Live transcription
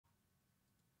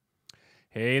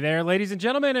Hey there, ladies and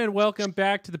gentlemen, and welcome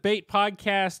back to the B8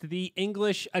 Podcast, the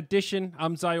English edition.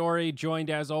 I'm Zyori, joined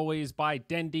as always by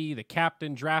Dendi, the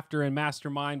captain, drafter, and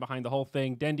mastermind behind the whole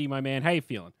thing. Dendi, my man, how you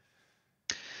feeling?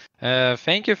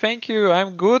 Thank you.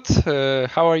 I'm good.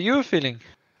 How are you feeling?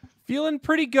 Feeling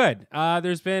pretty good.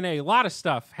 There's been a lot of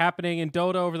stuff happening in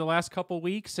Dota over the last couple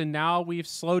weeks, and now we've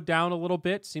slowed down a little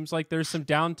bit. Seems like there's some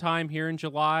downtime here in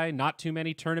July. Not too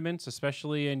many tournaments,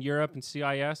 especially in Europe and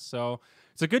CIS. So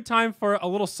it's a good time for a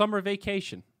little summer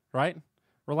vacation, right?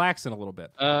 Relaxing a little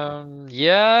bit.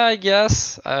 Yeah, I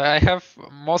guess I have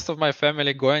most of my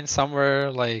family going somewhere,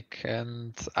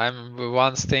 and I'm the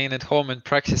one staying at home and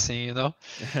practicing. All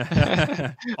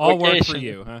work for Vacation.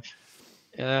 you, huh?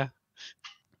 Yeah.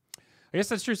 I guess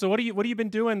that's true. So what have you been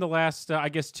doing the last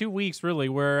 2 weeks? Really,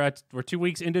 we're 2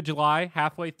 weeks into July,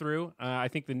 halfway through. I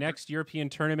think the next European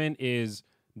tournament is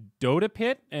Dota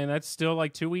Pit, and that's still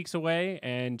like 2 weeks away.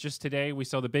 And just today, we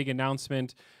saw the big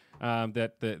announcement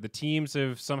that the teams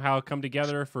have somehow come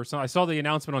together for some. I saw the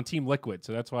announcement on Team Liquid,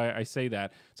 so that's why I say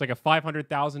that it's like a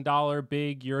 $500,000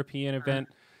 big European event,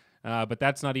 but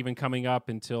that's not even coming up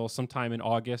until sometime in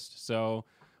August. So,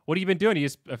 what have you been doing? Are you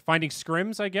just finding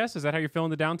scrims? I guess is that how you're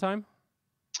feeling the downtime?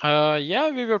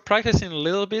 Yeah, we were practicing a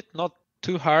little bit, not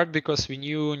too hard because we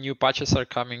knew new patches are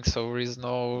coming, so there is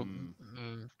not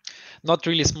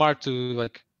really smart to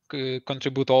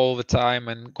contribute all the time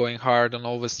and going hard on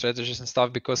all the strategies and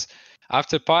stuff, because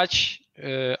after patch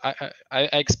I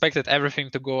expected everything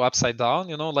to go upside down,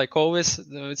 like always.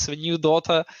 It's a new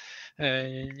Dota,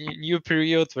 new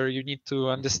period where you need to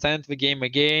understand the game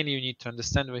again, you need to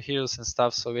understand the heroes and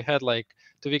stuff. So we had 2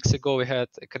 weeks ago, we had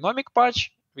economic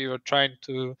patch. We were trying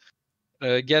to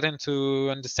get into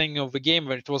understanding of the game,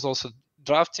 where it was also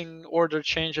drafting order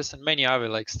changes and many other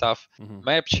stuff,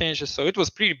 map changes. So it was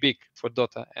pretty big for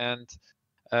Dota. And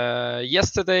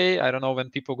yesterday, I don't know when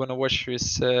people are gonna watch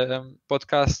this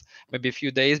podcast, maybe a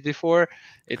few days before,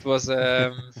 it was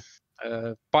a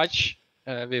patch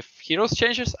with heroes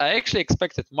changes. I actually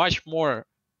expected much more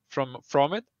from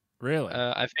it. Really?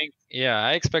 I think,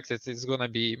 I expected it's gonna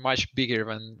be much bigger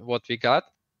than what we got.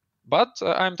 But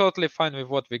I'm totally fine with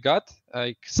what we got.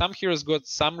 Some heroes got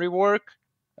some rework.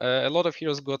 A lot of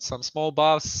heroes got some small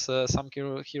buffs. Some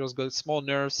heroes got small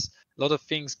nerfs. A lot of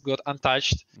things got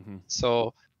untouched.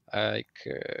 So, I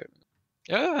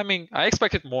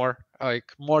expected more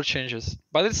changes.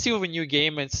 But it's still a new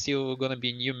game. It's still gonna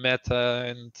be new meta,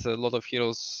 and a lot of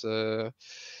heroes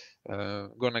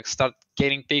gonna start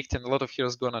getting picked, and a lot of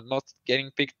heroes gonna not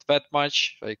getting picked that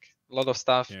much. A lot of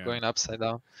stuff going upside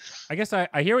down. I guess I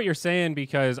hear what you're saying,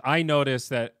 because I noticed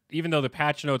that even though the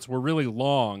patch notes were really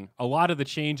long, a lot of the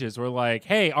changes were like,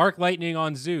 hey, Arc Lightning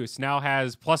on Zeus now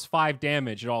has +5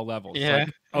 damage at all levels. Yeah.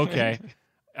 Okay.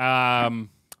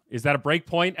 Is that a break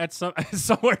point at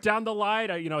somewhere down the line?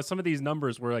 Some of these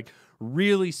numbers were like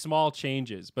really small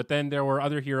changes, but then there were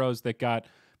other heroes that got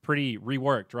pretty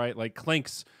reworked, right? Like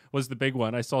Clinkz was the big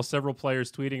one. I saw several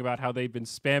players tweeting about how they've been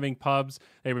spamming pubs.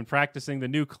 They've been practicing the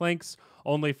new Clinkz,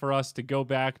 only for us to go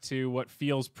back to what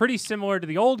feels pretty similar to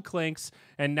the old Clinkz,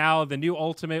 and now the new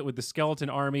ultimate with the skeleton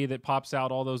army that pops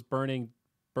out all those burning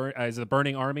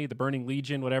army, the burning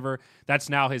legion, whatever. That's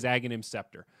now his Aghanim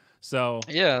scepter. So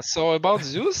so about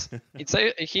Zeus,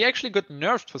 he actually got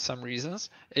nerfed for some reasons.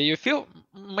 You feel,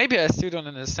 maybe I still don't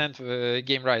understand the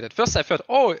game right. At first I thought,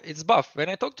 oh, it's buff. When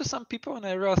I talked to some people and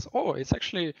I realized, oh, it's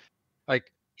actually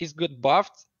he's got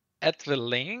buffed at the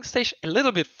laning stage a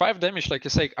little bit, 5 damage, like you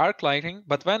say, Arc Lightning.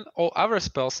 But when all other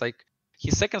spells, like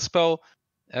his second spell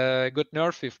got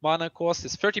nerfed with mana cost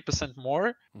is 30%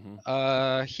 more.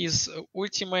 His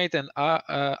ultimate and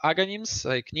Aghanims,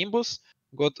 like Nimbus,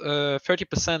 got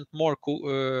 30% more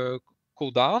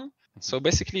cooldown. So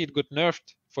basically it got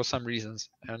nerfed for some reasons,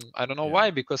 and I don't know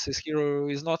why, because his hero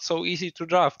is not so easy to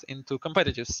draft into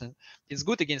competitive scene. It's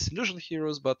good against illusion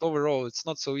heroes, but overall it's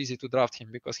not so easy to draft him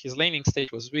because his laning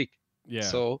stage was weak.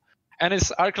 So, and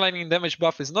his Arc Lightning damage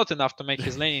buff is not enough to make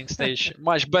his laning stage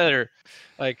much better.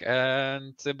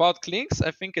 And about Clinkz,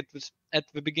 I think it was at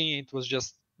the beginning it was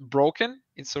just broken.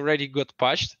 It's already got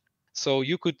patched, so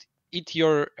you could eat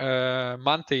your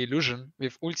Manta illusion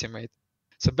with ultimate.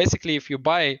 So basically, if you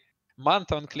buy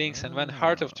Manta on Clinkz and then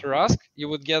Heart of Tarask, you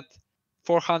would get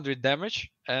 400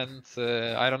 damage and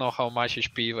I don't know how much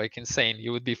HP, insane.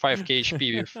 You would be 5k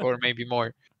HP or maybe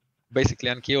more. Basically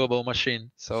unkillable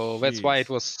machine. So that's why it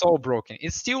was so broken.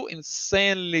 It's still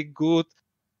insanely good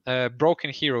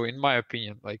broken hero in my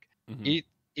opinion.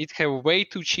 It have way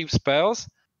too cheap spells.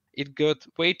 It got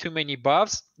way too many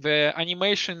buffs. The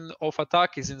animation of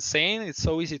attack is insane. It's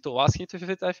so easy to last hit with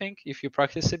it, I think, if you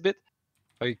practice a bit.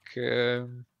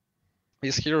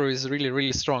 this hero is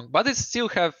really strong, but it still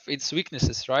have its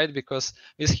weaknesses, right? Because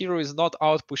this hero is not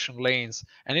out pushing lanes,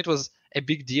 and it was a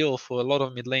big deal for a lot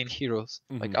of mid lane heroes,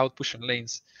 like out pushing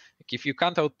lanes. Like if you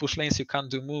can't out push lanes, you can't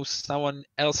do moves. Someone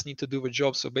else need to do the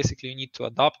job. So basically, you need to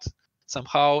adapt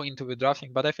somehow into the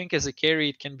drafting. But I think as a carry,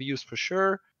 it can be used for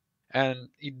sure, and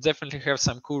it definitely have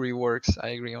some cool reworks. I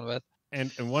agree on that.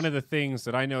 And one of the things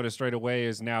that I noticed right away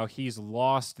is now he's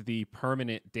lost the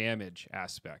permanent damage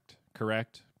aspect,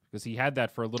 correct? Because he had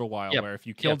that for a little while, where if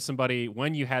you killed somebody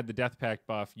when you had the death pact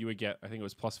buff, you would get, I think it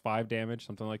was +5 damage,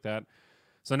 something like that.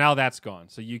 So now that's gone.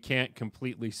 So you can't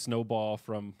completely snowball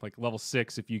from like level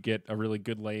 6 if you get a really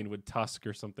good lane with Tusk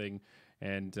or something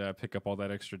and pick up all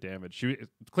that extra damage.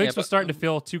 Clinkz was starting to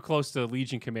feel too close to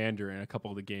Legion Commander in a couple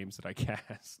of the games that I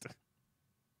cast.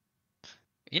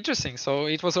 Interesting. So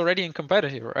it was already in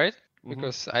competitive, right?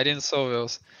 Because I didn't saw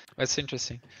those. That's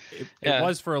interesting. It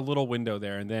was for a little window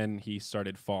there, and then he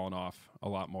started falling off a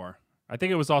lot more. I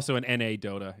think it was also an NA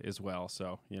Dota as well,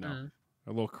 so, you know,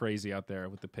 a little crazy out there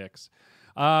with the picks.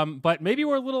 But maybe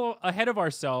we're a little ahead of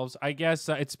ourselves. I guess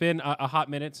it's been a hot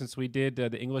minute since we did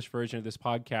the English version of this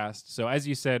podcast. So as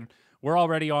you said, we're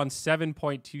already on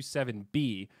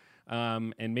 7.27b,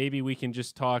 and maybe we can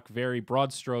just talk very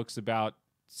broad strokes about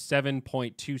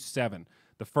 7.27,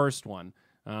 the first one.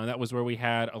 That was where we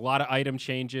had a lot of item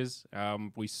changes.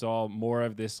 We saw more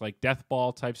of this like death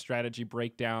ball type strategy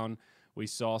breakdown. We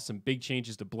saw some big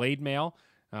changes to blade mail.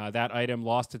 That item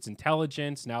lost its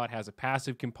intelligence. Now it has a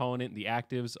passive component. The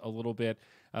active's a little bit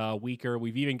weaker.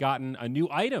 We've even gotten a new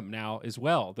item now as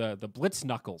well, the Blitz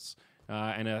Knuckles,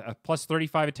 and a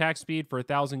 +35 attack speed for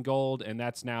 1,000 gold, and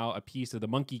that's now a piece of the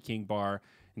Monkey King bar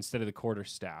instead of the quarter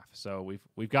staff. So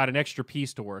we've got an extra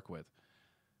piece to work with.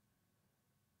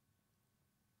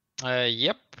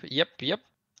 Yep.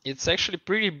 It's actually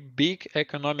pretty big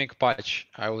economic patch,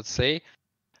 I would say.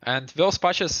 And those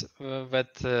patches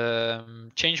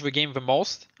that change the game the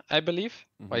most, I believe,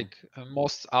 like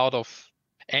most out of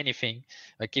anything.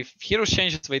 Like if heroes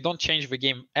changes, they don't change the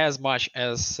game as much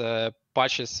as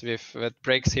patches that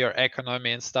breaks your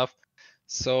economy and stuff.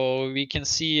 So we can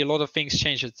see a lot of things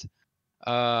change it.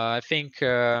 I think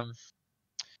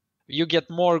you get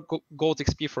more gold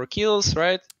XP for kills,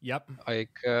 right? Yep. Like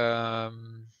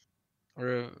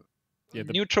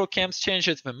neutral camps change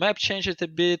it, the map changed it a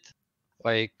bit.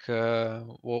 Like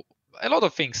well, a lot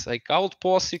of things. Like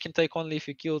outposts you can take only if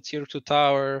you kill tier 2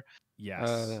 tower.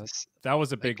 Yes, that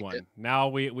was a big one. Now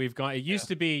we've gone. It used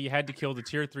to be you had to kill the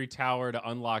tier 3 tower to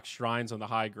unlock shrines on the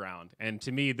high ground, and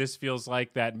to me this feels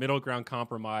like that middle ground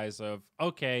compromise of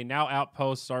okay, now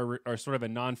outposts are sort of a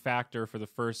non-factor for the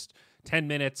first 10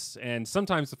 minutes and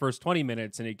sometimes the first 20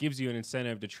 minutes, and it gives you an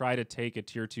incentive to try to take a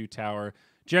tier 2 tower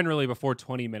generally before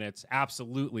 20 minutes,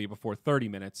 absolutely before 30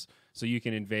 minutes, so you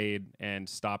can invade and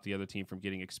stop the other team from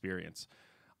getting experience.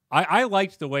 I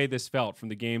liked the way this felt from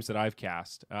the games that I've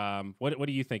cast. What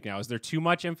do you think now? Is there too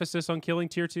much emphasis on killing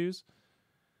tier 2s?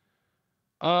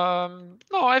 No,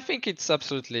 I think it's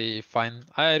absolutely fine.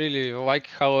 I really like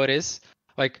how it is.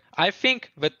 Like, I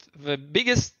think that the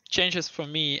biggest changes for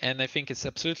me, and I think it's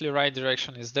absolutely right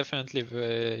direction, is definitely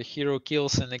the hero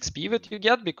kills and XP that you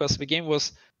get, because the game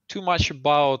was too much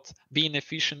about being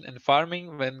efficient and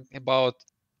farming than about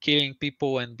killing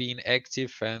people and being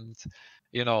active. And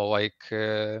you know, like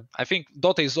I think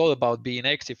Dota is all about being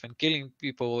active and killing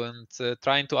people and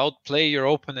trying to outplay your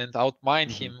opponent,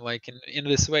 outmind him, like in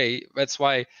this way. That's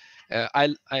why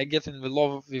I get in the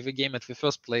love with the game at the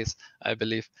first place, I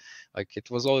believe. Like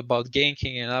it was all about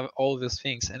ganking and all these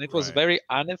things, and it was very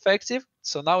ineffective.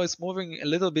 So now it's moving a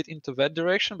little bit into that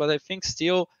direction, but I think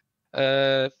still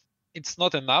it's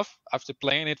not enough after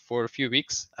playing it for a few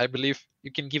weeks. I believe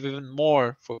you can give even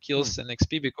more for kills and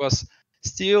XP, because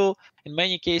still in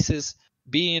many cases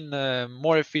being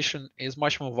more efficient is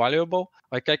much more valuable.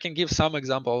 Like I can give some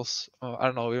examples. I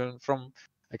don't know, even from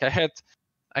like I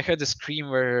had a screen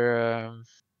where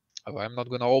I'm not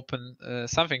gonna open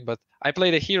something, but I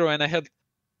played a hero and I had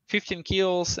 15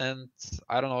 kills and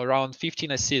I don't know, around 15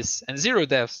 assists and 0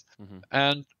 deaths.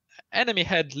 And enemy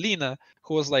had Lina,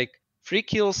 who was like 3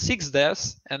 kills, 6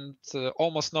 deaths, and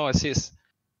almost no assists.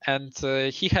 And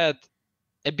he had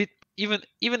a bit,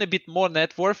 even a bit more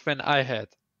net worth than I had,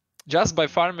 just by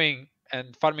farming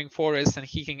forests and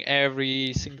hitting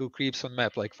every single creeps on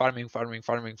map, like farming.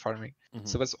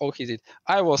 So that's all he did.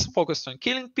 I was focused on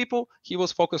killing people, he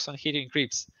was focused on hitting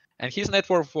creeps, and his net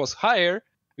worth was higher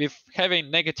with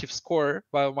having negative score,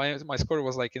 while my score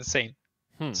was like insane.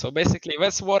 So basically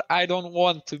that's what I don't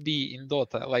want to be in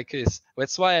Dota like this.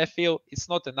 That's why I feel it's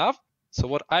not enough. So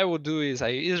what I would do is I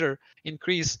either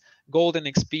increase gold and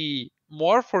XP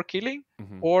more for killing,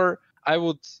 or I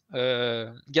would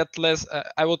get less.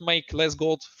 I would make less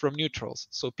gold from neutrals,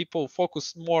 so people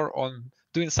focus more on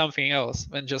doing something else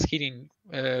than just hitting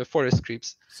forest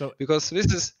creeps. So because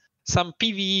this is some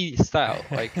PvE style,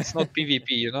 like it's not PvP,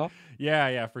 you know.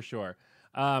 yeah, for sure.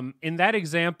 In that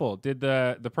example, did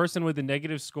the person with the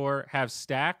negative score have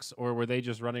stacks, or were they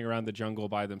just running around the jungle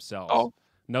by themselves? Oh,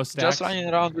 No stacks. just running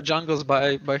around the jungles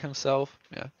by himself.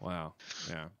 Yeah. Wow.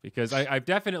 Yeah. Because I've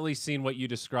definitely seen what you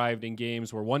described in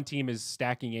games where one team is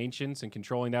stacking ancients and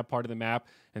controlling that part of the map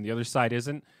and the other side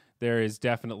isn't. There is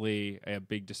definitely a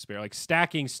big despair. Like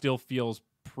stacking still feels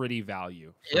pretty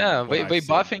value. Yeah, what they I've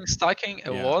seen. buffing stacking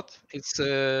a Yeah. lot. It's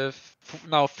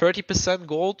now 30%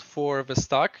 gold for the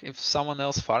stack if someone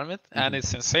else farm it, and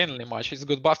it's insanely much. It's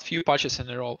got buffed few patches in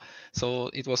a row, so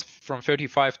it was from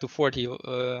 35 to 40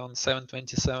 on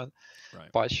 727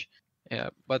 patch. Yeah,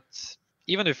 but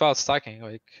even without stacking,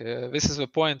 like this is the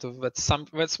point of that.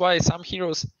 That's why some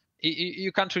heroes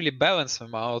you can't really balance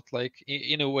them out, like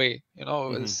in a way, you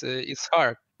know. It's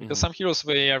hard because some heroes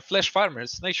they are flash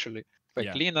farmers naturally,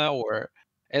 like Lina or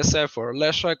SF or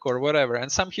Leshak or whatever,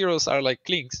 and some heroes are like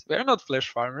Clinkz. They're not flash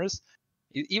farmers.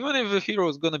 Even if the hero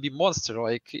is gonna be monster,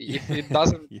 like if it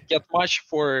doesn't get much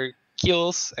for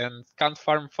kills and can't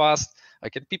farm fast,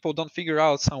 like, and people don't figure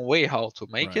out some way how to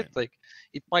make it, like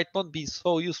it might not be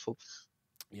so useful.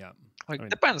 Yeah. Like, I mean,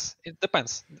 depends. It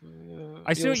depends.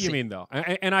 I see what you mean, though.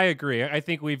 And I agree. I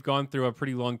think we've gone through a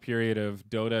pretty long period of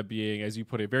Dota being, as you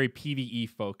put it, very PvE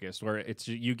focused, where it's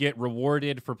you get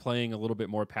rewarded for playing a little bit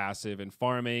more passive and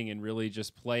farming and really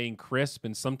just playing crisp.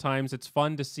 And sometimes it's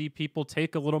fun to see people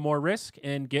take a little more risk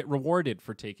and get rewarded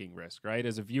for taking risk, right?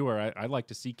 As a viewer, I like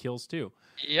to see kills too.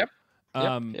 Yep.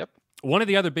 One of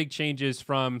the other big changes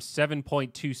from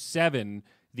 7.27,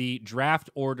 the draft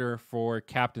order for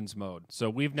captain's mode. So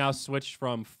we've now switched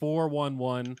from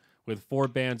 4-1-1 with 4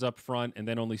 bans up front and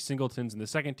then only singletons in the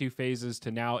second 2 phases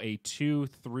to now a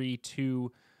 2-3-2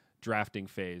 drafting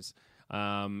phase.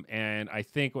 And I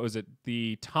think,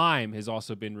 the time has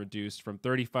also been reduced from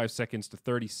 35 seconds to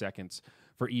 30 seconds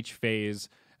for each phase.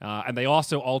 And they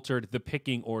also altered the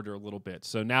picking order a little bit.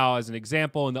 So now, as an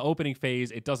example, in the opening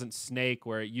phase, it doesn't snake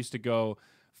where it used to go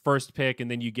first pick,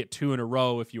 and then you get 2 in a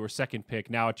row if you were second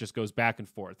pick. Now it just goes back and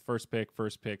forth. First pick,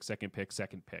 second pick,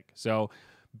 second pick. So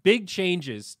big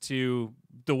changes to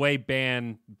the way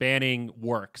banning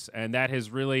works. And that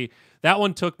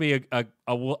one took me a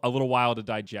little while to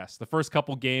digest. The first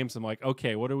couple games, I'm like,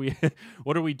 okay, what are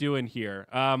we doing here?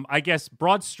 I guess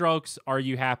broad strokes, are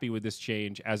you happy with this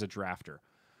change as a drafter?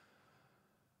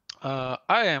 I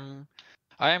am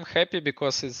happy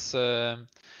because it's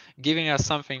giving us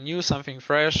something new, something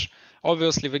fresh.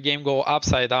 Obviously, the game go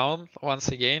upside down once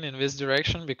again in this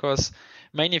direction because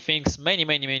many things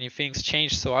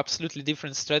change. So absolutely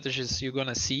different strategies you're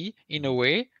gonna see in a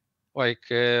way. Like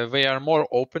they are more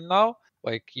open now.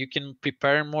 Like you can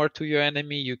prepare more to your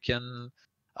enemy. You can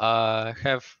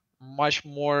have much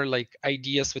more like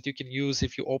ideas that you can use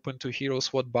if you open to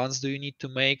heroes. What buns do you need to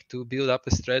make to build up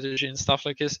a strategy and stuff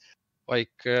like this?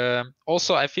 Like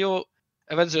also, I feel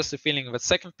that's just a feeling that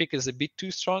second pick is a bit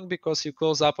too strong because you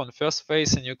close up on first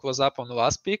phase and you close up on the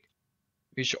last pick,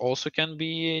 which also can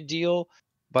be a deal.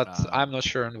 But I'm not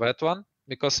sure on that one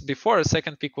because before a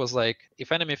second pick was like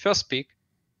if enemy first pick,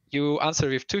 you answer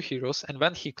with 2 heroes and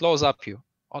then he close up you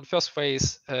on first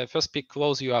phase. First pick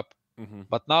close you up,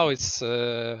 but now it's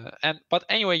but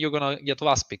anyway you're gonna get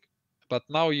last pick. But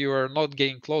now you are not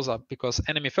getting close up because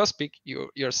enemy first pick,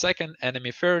 you're second,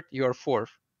 enemy third, you're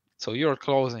fourth, so you're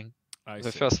closing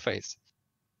the first phase.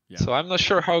 Yeah. So I'm not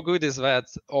sure how good is that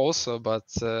also, but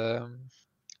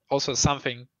also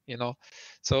something, you know.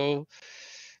 So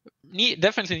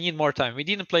definitely need more time. We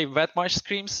didn't play that much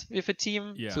scrims with a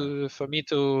team for me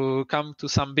to come to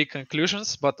some big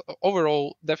conclusions, but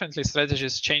overall definitely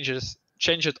strategies changed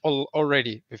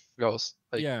already with those.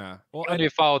 Like, well, and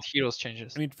without heroes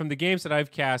changes. I mean, from the games that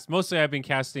I've cast, mostly I've been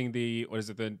casting the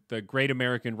Great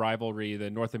American Rivalry, the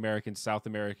North American South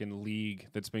American League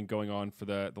that's been going on for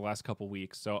the last couple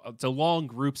weeks. So it's a long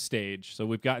group stage. So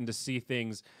we've gotten to see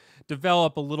things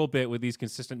develop a little bit with these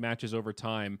consistent matches over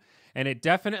time. And it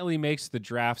definitely makes the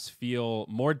drafts feel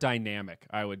more dynamic,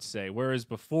 I would say. Whereas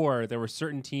before, there were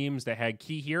certain teams that had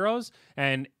key heroes,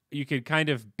 and you could kind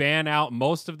of ban out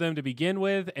most of them to begin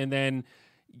with, and then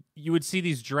you would see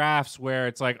these drafts where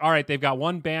it's like, all right, they've got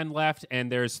 1 ban left, and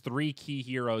there's 3 key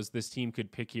heroes this team could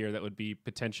pick here that would be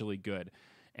potentially good.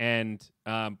 And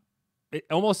it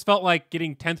almost felt like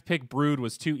getting 10th pick Brood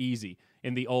was too easy.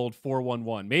 in the old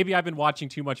 4-1-1. Maybe I've been watching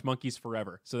too much Monkeys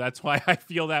Forever, so that's why I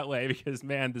feel that way, because,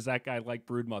 man, does that guy like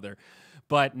Broodmother.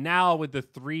 But now with the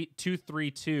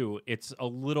 2-3-2, it's a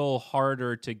little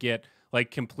harder to get like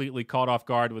completely caught off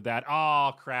guard with that.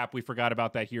 Oh, crap, we forgot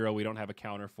about that hero we don't have a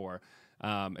counter for.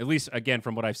 At least, again,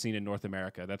 from what I've seen in North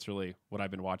America. That's really what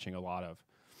I've been watching a lot of.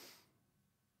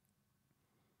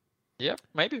 Yeah,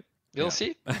 maybe. We'll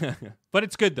see. But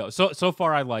it's good, though. So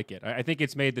far, I like it. I think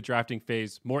it's made the drafting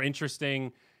phase more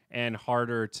interesting and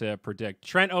harder to predict.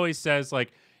 Trent always says,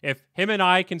 like, if him and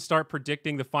I can start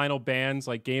predicting the final bans,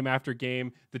 like, game after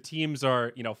game, the teams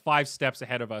are, 5 steps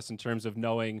ahead of us in terms of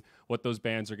knowing what those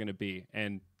bans are going to be.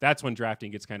 And that's when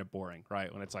drafting gets kind of boring,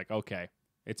 right? When it's like, okay,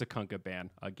 it's a Kunkka ban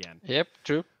again. Yep,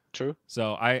 true.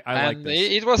 So I like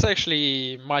this. It was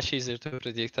actually much easier to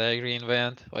predict, I agree, in the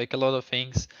end, like a lot of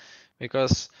things,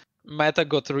 because meta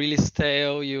got really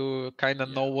stale. You kind of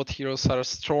know what heroes are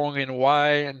strong and why,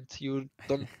 and you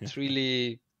don't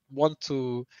really want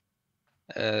to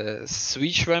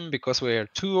switch them because we are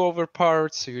too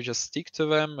overpowered, so you just stick to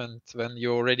them, and then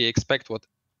you already expect what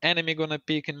enemy gonna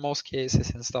pick in most cases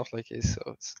and stuff like this.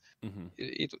 So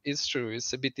it's true.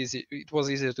 It's a bit easy. It was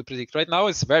easier to predict. Right now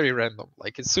it's very random.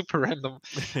 Like, it's super random.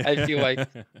 I feel like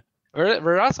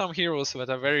there are some heroes that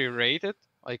are very rated.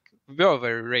 Like, were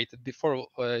very rated before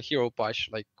hero patch,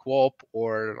 like Quop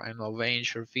or I don't know,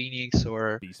 Venge or Phoenix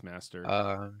or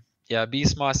Beastmaster.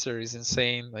 Beastmaster is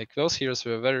insane. Like, those heroes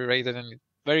were very rated and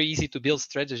very easy to build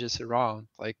strategies around,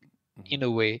 like in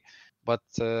a way. But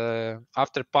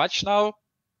after patch now,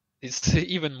 it's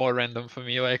even more random for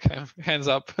me. Like, hands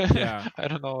up. Yeah. I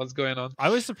don't know what's going on. I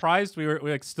was surprised we were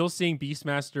like still seeing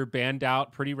Beastmaster banned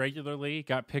out pretty regularly.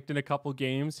 Got picked in a couple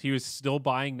games. He was still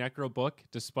buying necrobook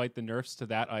despite the nerfs to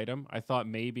that item. I thought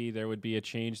maybe there would be a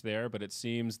change there, but it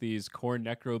seems these core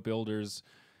necro builders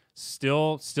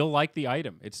still like the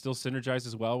item. It still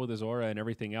synergizes well with his aura and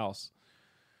everything else.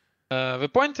 The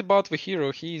point about the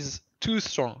hero, he's too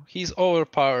strong. He's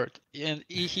overpowered, and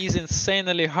he's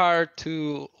insanely hard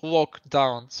to lock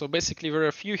down. So basically, there are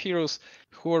a few heroes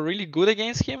who are really good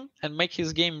against him and make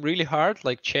his game really hard,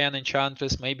 like Chen,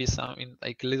 Enchantress, maybe some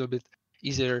like a little bit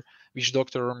easier. Witch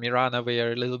Doctor or Mirana, they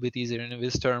are a little bit easier in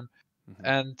this term.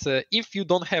 And if you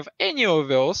don't have any of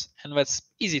those, and that's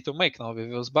easy to make now with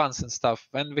those bans and stuff,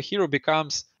 when the hero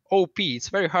becomes OP, it's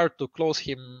very hard to close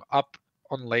him up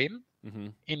on lane.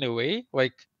 In a way,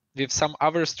 like with some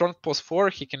other strong post 4,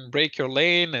 he can break your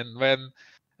lane and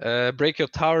then break your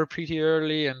tower pretty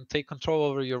early and take control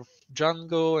over your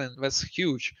jungle, and that's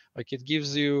huge. Like, it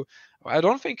gives you, I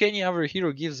don't think any other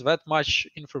hero gives that much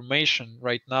information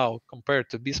right now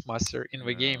compared to Beastmaster in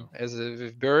the game as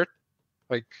with Bird.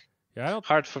 Like,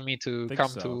 hard for me to come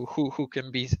to who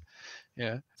can be.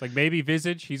 Yeah, it's like maybe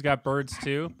Visage. He's got birds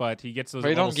too, but he gets those.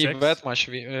 They don't 6. give that much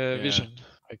vision.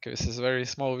 Like, this is very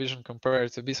small vision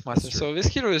compared to Beastmaster. So this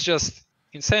hero is just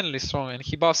insanely strong, and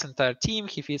he buffs entire team.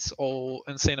 He fits all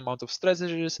insane amount of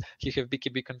strategies. He have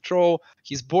BKB control.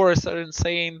 His boars are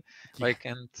insane. Like,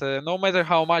 and no matter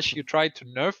how much you try to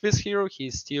nerf this hero,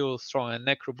 he's still strong. And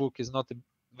necrobook is not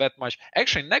that much.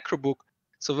 Actually, necrobook.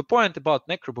 So the point about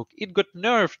necrobook, it got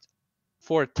nerfed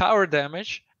for tower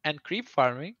damage and creep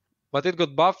farming, but it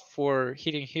got buffed for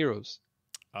hitting heroes.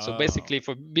 So basically,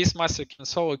 for Beastmaster can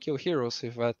solo kill heroes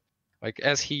if that, like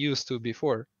as he used to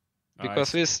before,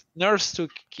 because this nerfs to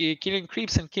killing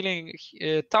creeps and killing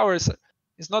towers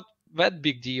is not that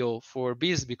big deal for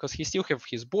Beast, because he still have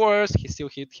his boars, he still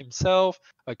hit himself.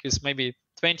 Like, it's maybe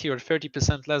 20 or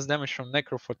 30% less damage from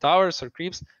necro for towers or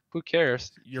creeps. Who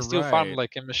cares? You're still right. farm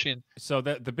like a machine. So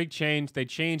the big change, they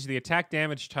changed the attack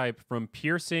damage type from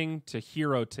piercing to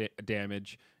hero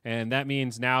damage. And that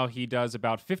means now he does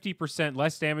about 50%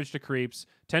 less damage to creeps,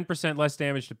 10% less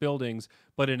damage to buildings,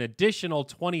 but an additional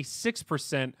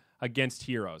 26% against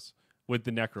heroes with the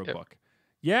necrobook.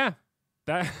 Yeah,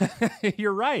 that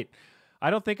you're right. I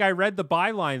don't think I read the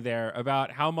byline there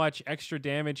about how much extra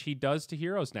damage he does to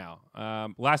heroes now.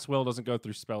 Last Will doesn't go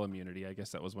through spell immunity. I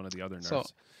guess that was one of the other nerfs. So,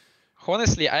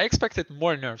 honestly, I expected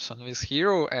more nerfs on this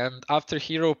hero, and after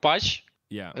hero patch,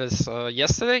 as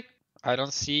yesterday, I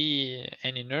don't see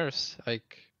any nerfs.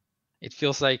 Like, it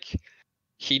feels like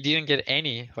he didn't get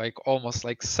any, like almost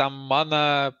like some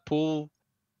mana pool.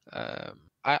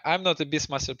 I'm not a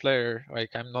Beastmaster player.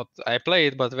 Like, I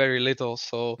played, but very little.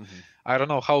 So I don't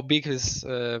know how big his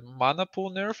mana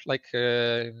pool nerf. Like,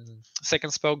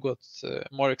 second spell got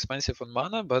more expensive on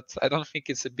mana, but I don't think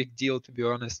it's a big deal, to be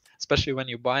honest. Especially when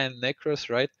you buy in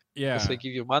Necros, right? Yeah. Because they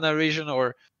give you mana region,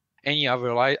 or any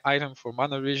other item for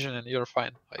mana vision, and you're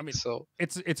fine. Like, I mean, so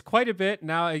it's quite a bit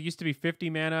now. It used to be 50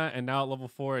 mana, and now at level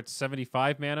 4 it's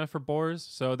 75 mana for boars.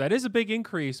 So that is a big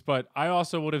increase. But I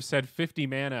also would have said 50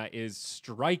 mana is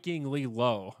strikingly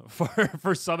low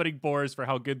for summoning boars for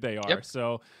how good they are. Yep.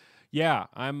 So yeah,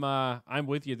 I'm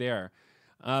with you there.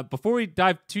 Before we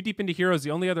dive too deep into heroes,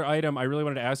 the only other item I really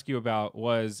wanted to ask you about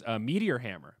was Meteor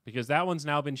Hammer, because that one's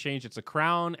now been changed. It's a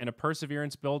crown and a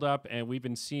perseverance buildup, and we've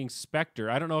been seeing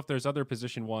Spectre. I don't know if there's other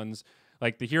position ones,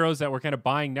 like the heroes that were kind of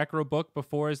buying necrobook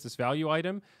before as this value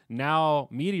item. Now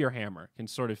Meteor Hammer can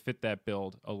sort of fit that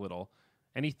build a little.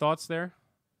 Any thoughts there?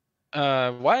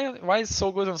 Why it's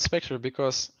so good on Spectre?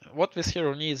 Because what this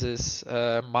hero needs is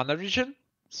mana regen.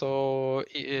 So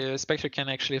Spectre can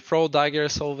actually throw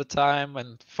daggers all the time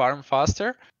and farm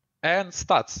faster, and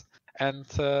stats. And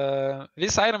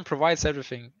this item provides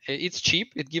everything. It's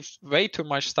cheap. It gives way too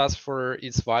much stats for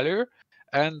its value,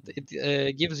 and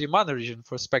it gives you mana regen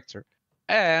for Spectre.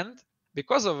 And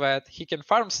because of that, he can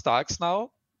farm stacks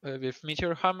now with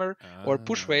Meteor Hammer, or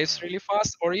push waves really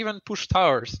fast, or even push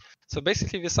towers. So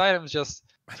basically, this item is just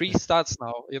 3 stats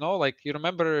now. You know, like you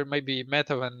remember maybe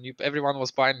meta when everyone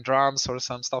was buying drums or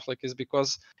some stuff like this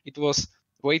because it was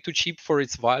way too cheap for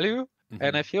its value.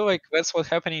 And I feel like that's what's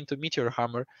happening to Meteor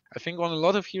Hammer. I think on a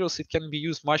lot of heroes it can be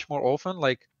used much more often,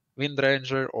 like Wind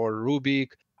Ranger or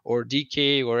Rubik or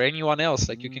DK or anyone else.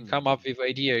 Like you can come up with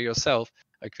idea yourself.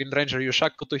 Like Wind Ranger, you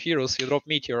shackle 2 heroes, you drop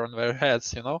Meteor on their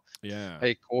heads, you know? Yeah.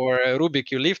 Like, or Rubik,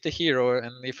 you lift a hero,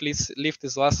 and if lift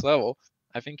is last level,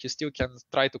 I think you still can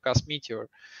try to cast Meteor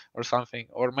or something,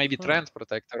 or maybe Trend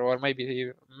Protector, or maybe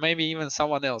even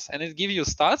someone else, and it gives you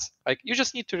stats. Like you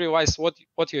just need to realize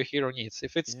what your hero needs.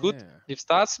 If it's good, if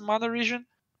stats mana regen,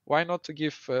 why not to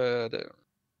give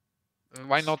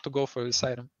why not to go for this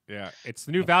item? Yeah, it's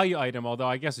the new value item, although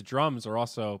I guess drums are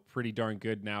also pretty darn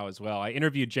good now as well. I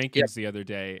interviewed Jenkins the other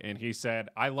day, and he said,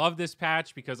 I love this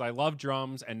patch because I love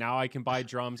drums, and now I can buy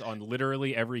drums on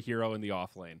literally every hero in the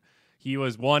offlane. He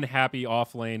was one happy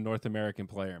offlane North American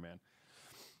player, man.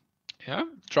 Yeah,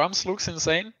 drums looks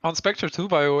insane. On Spectre too,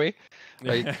 by the way.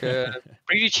 Like,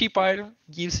 pretty cheap item,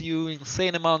 gives you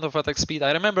insane amount of attack speed.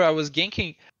 I remember I was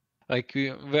ganking, like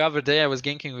the other day I was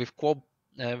ganking with Quob,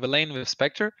 the lane with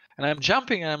Spectre, and I'm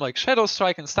jumping and I'm like Shadow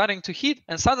Strike and starting to hit,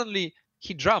 and suddenly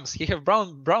he drums. He have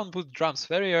brown boot drums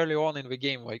very early on in the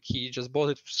game. Like he just bought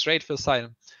it straight first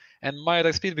item, and my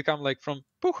attack speed become like from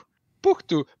poof poof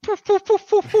to poof poof poof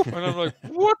poof poof, and I'm like,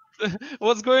 what?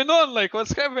 What's going on? Like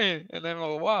what's happening? And then I'm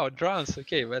like, wow, drums.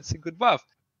 Okay, that's a good buff.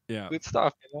 Yeah, good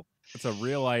stuff. You know, it's a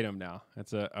real item now.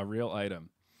 That's a real item.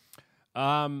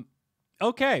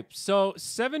 Okay, so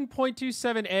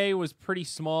 7.27a was pretty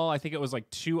small. I think it was like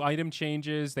 2 item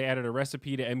changes. They added a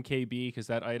recipe to MKB because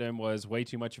that item was way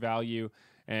too much value.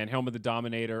 And Helm of the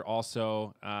Dominator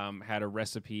also had a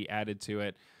recipe added to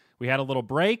it. We had a little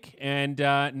break, and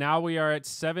now we are at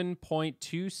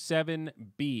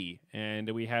 7.27b.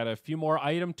 And we had a few more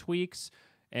item tweaks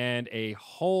and a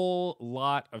whole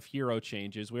lot of hero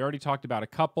changes. We already talked about a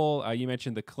couple. You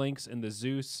mentioned the Clinkz and the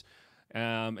Zeus.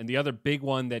 And the other big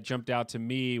one that jumped out to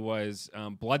me was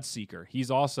Bloodseeker. He's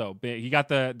also big. He got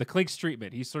the Clinkz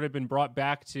treatment. He's sort of been brought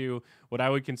back to what I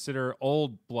would consider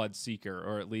old Bloodseeker,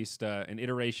 or at least an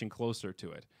iteration closer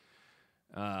to it.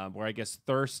 Where I guess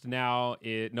Thirst now,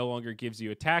 it no longer gives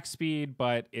you attack speed,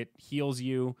 but it heals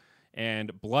you.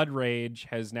 And Blood Rage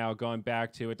has now gone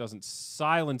back to, it doesn't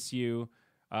silence you,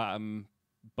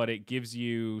 but it gives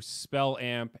you spell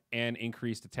amp and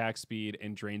increased attack speed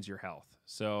and drains your health.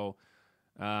 So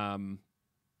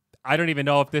I don't even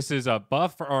know if this is a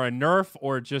buff or a nerf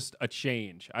or just a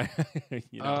change. I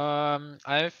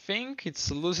think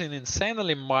it's losing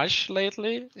insanely much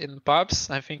lately in pubs.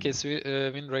 I think its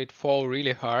win rate fall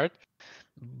really hard.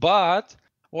 But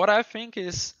what I think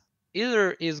is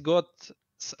either it's got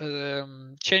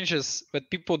changes that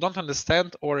people don't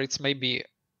understand, or it's maybe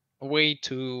way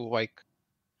too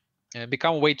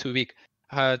become way too weak.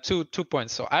 2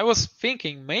 points. So I was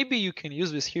thinking maybe you can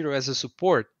use this hero as a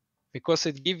support because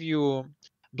it give you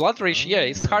Blood Rage. Yeah,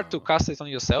 it's hard to cast it on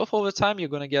yourself all the time. You're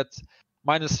gonna get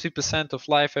minus 3% of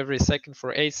life every second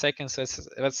for 8 seconds.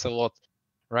 That's a lot,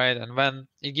 right? And then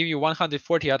it give you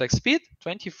 140 attack speed,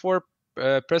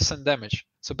 24% damage.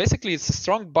 So basically, it's a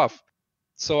strong buff.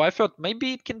 So I thought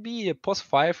maybe it can be a post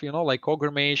 5, you know, like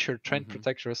Ogre Mage or Trend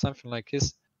Protector or something like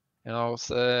this. You know,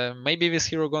 so maybe this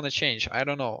hero gonna change. I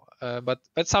don't know, but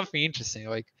that's something interesting.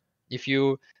 Like if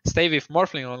you stay with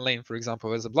Morphling on lane, for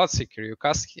example, as a Bloodseeker, you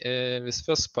cast this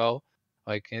first spell,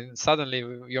 like and suddenly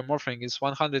your Morphling is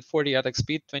 140 attack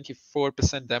speed,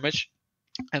 24% damage,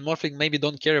 and Morphling maybe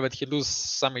don't care that he lose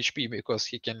some HP because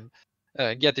he can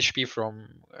get HP from.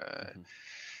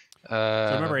 So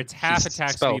remember, it's half his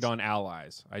attack spells. speed on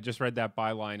allies. I just read that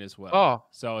byline as well. Oh,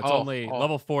 so it's only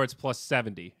level 4. It's plus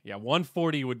 70. Yeah,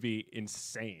 140 would be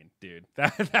insane, dude.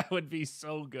 That would be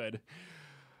so good.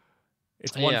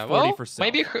 It's 140 for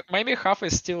self. Maybe half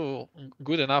is still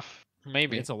good enough.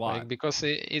 Maybe it's a lot, like, because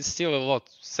it's still a lot.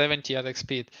 70 attack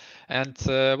speed, and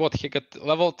what he got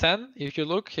level 10. If you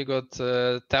look, he got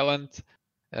talent.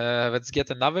 Let's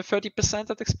get another 30%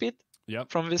 attack speed. Yep.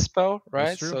 From this spell,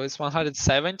 right? So it's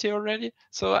 170 already.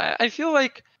 So I feel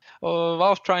like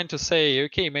Valve trying to say,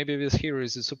 okay, maybe this hero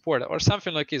is a support or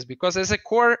something like this. Because as a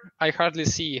core, I hardly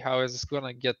see how it's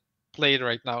gonna get played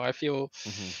right now. I feel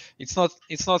it's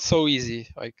not so easy.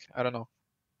 Like, I don't know.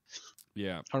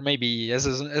 Yeah. Or maybe as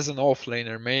an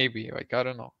offlaner, maybe, like, I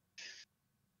don't know.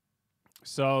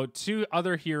 So 2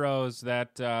 other heroes that,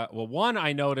 well, one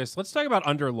I noticed, let's talk about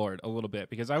Underlord a little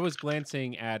bit, because I was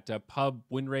glancing at pub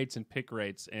win rates and pick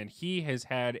rates, and he has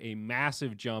had a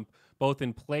massive jump both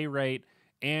in play rate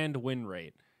and win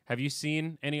rate. Have you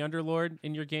seen any Underlord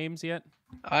in your games yet?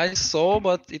 I saw,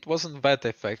 but it wasn't that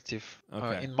effective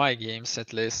in my games,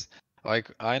 at least.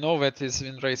 Like, I know that his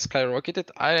win rate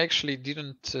skyrocketed. I actually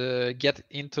didn't get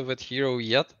into that hero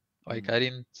yet. Like, I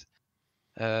didn't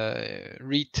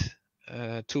read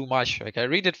too much. Like, I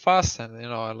read it fast, and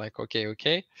I'm like,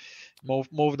 okay,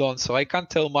 moved on. So I can't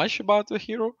tell much about the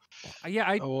hero. Yeah,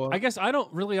 I guess I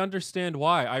don't really understand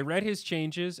why. I read his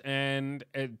changes, and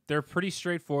they're pretty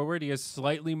straightforward. He has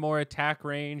slightly more attack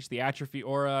range. The atrophy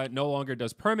aura no longer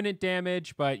does permanent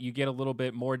damage, but you get a little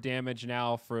bit more damage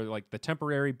now for like the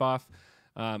temporary buff.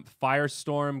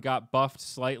 Firestorm got buffed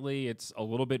slightly. It's a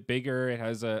little bit bigger. It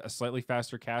has a slightly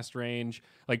faster cast range.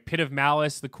 Like Pit of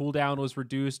Malice, the cooldown was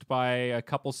reduced by a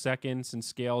couple seconds, and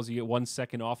scales, you get 1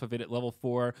 second off of it at level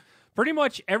 4. Pretty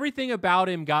much everything about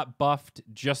him got buffed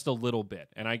just a little bit,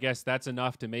 and I guess that's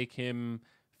enough to make him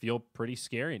feel pretty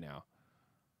scary now.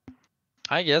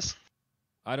 I guess.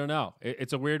 I don't know.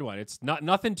 It's a weird one. It's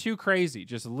nothing too crazy,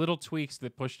 just little tweaks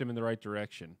that pushed him in the right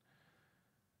direction.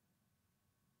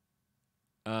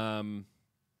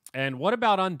 And what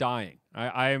about Undying?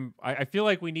 I feel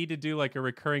like we need to do like a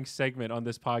recurring segment on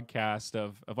this podcast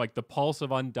of like the pulse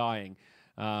of Undying,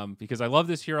 because I love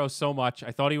this hero so much.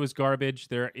 I thought he was garbage.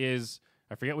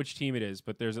 I forget which team it is,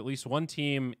 but there's at least one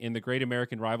team in the Great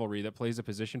American Rivalry that plays a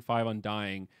position 5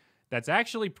 Undying that's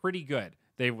actually pretty good.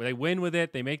 They win with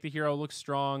it. They make the hero look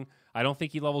strong. I don't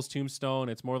think he levels Tombstone.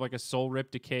 It's more like a Soul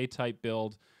Rip Decay type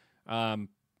build.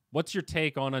 What's your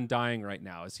take on Undying right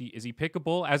now? Is he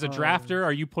pickable as a drafter?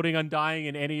 Are you putting Undying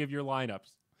in any of your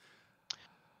lineups?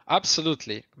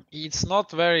 Absolutely. It's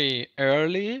not very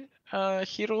early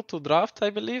hero to draft, I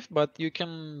believe, but you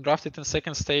can draft it in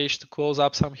second stage to close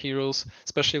up some heroes,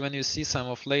 especially when you see some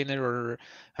of laner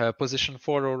or position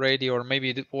 4 already, or maybe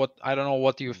I don't know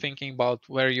what you're thinking about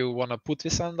where you want to put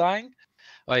this Undying.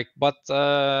 Like, but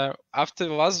after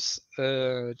the last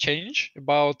change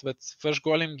about that first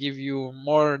golem give you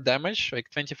more damage, like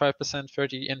 25%,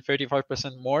 30 and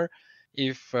 35% more,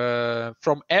 if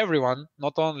from everyone,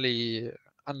 not only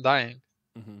Undying.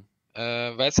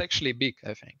 That's actually big,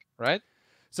 I think, right?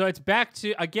 So it's back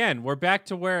to, again, we're back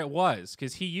to where it was,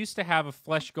 because he used to have a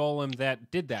flesh golem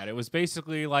that did that. It was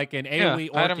basically like an AoE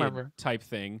Orchid type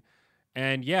thing.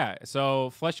 And yeah, so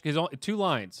Flesh is 2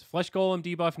 lines. Flesh Golem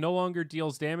debuff no longer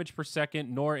deals damage per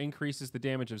second, nor increases the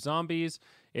damage of zombies.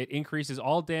 It increases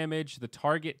all damage the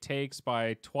target takes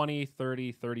by 20,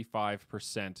 30,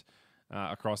 35%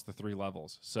 across the 3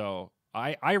 levels. So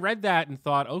I read that and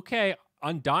thought, okay,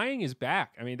 Undying is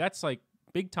back. I mean, that's like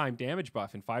big time damage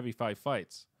buff in 5v5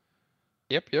 fights.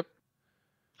 Yep.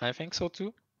 I think so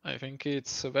too. I think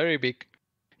it's very big.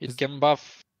 It can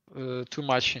buff too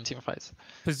much in team fights.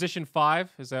 Position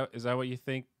 5, is that what you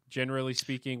think, generally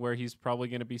speaking, where he's probably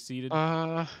going to be seated?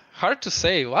 Hard to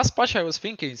say. Last patch I was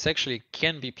thinking it actually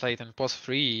can be played in post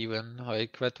 3 even.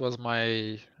 Like, that was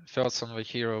my thoughts on the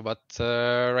hero. But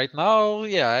right now,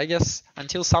 yeah, I guess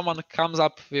until someone comes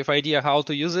up with idea how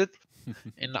to use it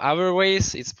in other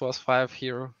ways, it's post 5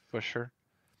 hero for sure.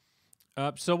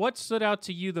 So what stood out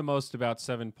to you the most about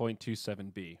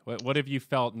 7.27b? What have you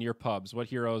felt in your pubs? What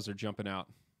heroes are jumping out?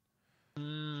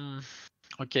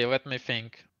 Okay, let me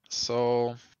think.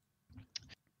 So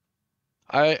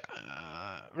there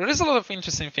is a lot of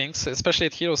interesting things, especially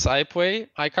at heroes I play.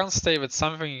 I can't say that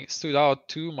something stood out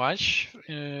too much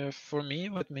for me.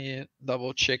 Let me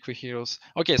double check the heroes.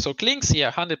 Okay, so Clinkz, yeah,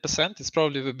 100%. It's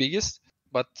probably the biggest.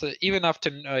 But even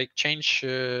after change,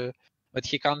 but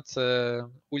he can't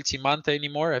ulti Manta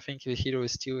anymore, I think the hero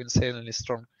is still insanely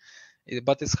strong.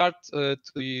 But it's hard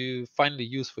to find the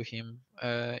use for him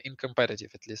in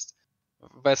competitive, at least.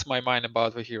 That's my mind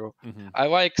about the hero. Mm-hmm. I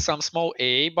like some small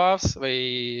AA buffs.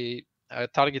 They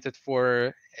targeted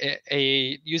for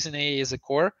AA, using AA as a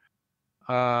core.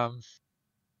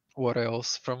 What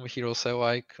else from heroes I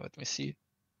like? Let me see.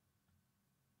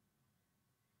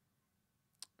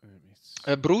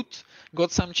 Brute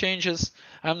got some changes.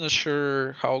 I'm not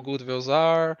sure how good those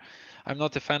are. I'm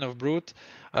not a fan of Brute.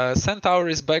 Centaur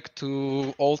is back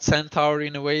to old Centaur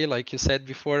in a way, like you said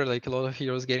before, like a lot of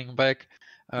heroes getting back.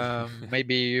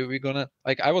 Maybe we're gonna,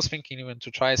 like, I was thinking even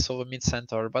to try solo mid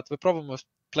Centaur, but the problem with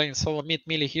playing solo mid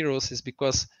melee heroes is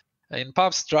because in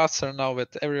pubs drafts are now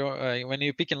that everyone, when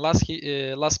you pick in last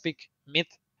pick mid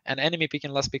and enemy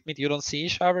picking last pick mid, you don't see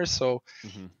each other, so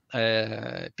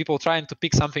people trying to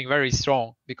pick something very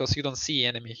strong because you don't see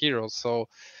enemy heroes. So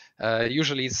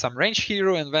usually it's some range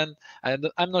hero, and then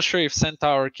I'm not sure if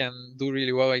Centaur can do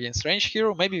really well against range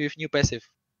hero. Maybe with new passive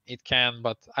it can,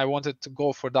 but I wanted to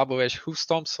go for double edge hoof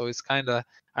stomp, so it's kind of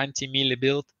anti-melee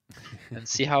build and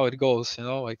see how it goes. You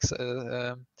know, like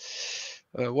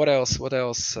what else? What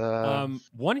else?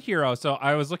 One hero. So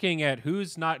I was looking at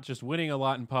who's not just winning a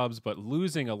lot in pubs, but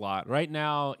losing a lot. Right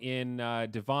now in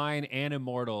Divine and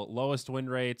Immortal, lowest win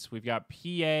rates, we've got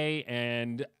PA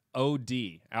and OD,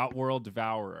 Outworld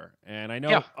Devourer. And I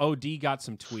know OD got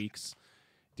some tweaks.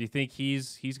 Do you think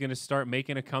he's going to start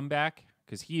making a comeback?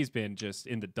 Because he's been just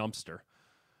in the dumpster.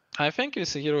 I think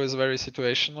this hero is very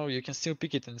situational. You can still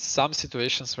pick it in some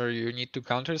situations where you need to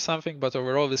counter something, but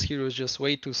overall this hero is just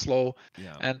way too slow,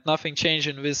 and nothing changed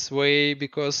in this way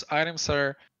because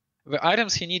the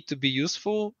items he need to be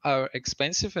useful are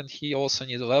expensive, and he also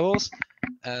needs levels,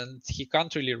 and he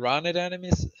can't really run at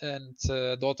enemies. And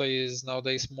Dota is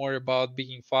nowadays more about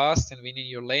being fast and winning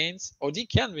your lanes. OD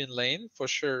can win lane for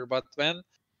sure, but when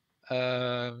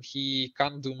he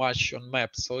can't do much on map.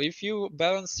 So if you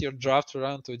balance your draft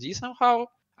around 2D somehow,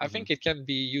 I think it can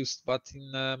be used. But in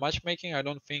matchmaking, I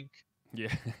don't think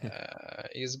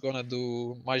he's gonna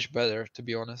do much better, to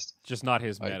be honest. Just not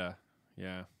his meta.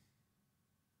 Yeah.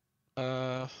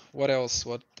 What else?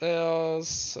 What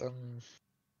else?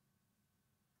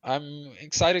 I'm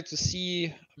excited to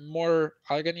see more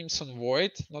Alganims on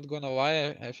Void. Not gonna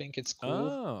lie, I think it's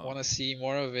cool. Wanna see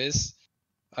more of this.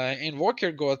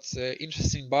 Invoker got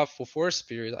interesting buff for Force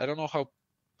Spirit. I don't know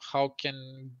how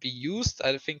can be used.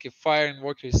 I think if Fire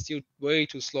Invoker is still way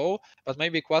too slow, but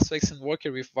maybe Quasvex Invoker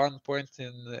with 1 point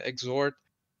in Exhort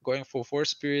going for Force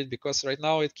Spirit, because right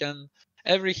now it can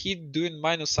every hit doing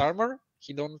minus armor.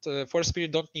 He don't Force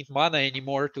Spirit don't need mana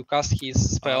anymore to cast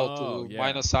his spell to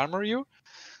minus armor you.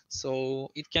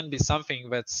 So it can be something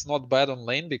that's not bad on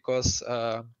lane, because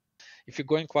if you're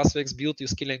going Quasvex build, you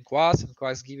skill in Quas, and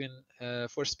Quas giving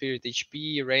Force Spirit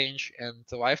HP, range, and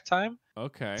lifetime.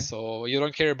 Okay. So you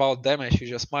don't care about damage, you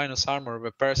just minus armor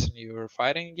the person you're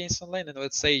fighting against on lane. And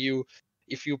let's say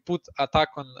if you put attack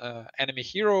on enemy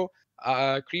hero,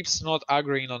 creeps not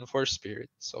aggroing on Force Spirit,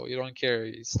 so you don't care.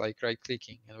 It's like right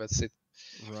clicking, and that's it.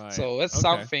 Right. So that's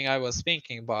something I was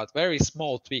thinking about. Very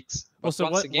small tweaks. But well, so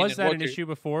was that an issue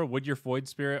before? Would your Void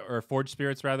Spirit or Forge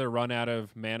Spirits rather run out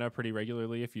of mana pretty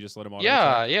regularly if you just let them auto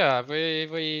attack? Yeah.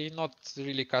 They not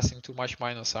really casting too much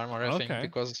minus armor, I think,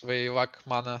 because they lack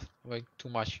mana like too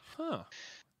much. Huh.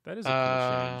 That is a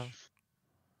cool change.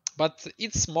 But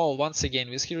it's small. Once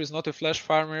again, this hero is not a flash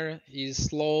farmer. He's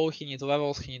slow. He needs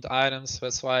levels. He needs items.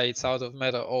 That's why it's out of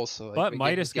meta also. Like, but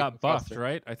Midas got buffed,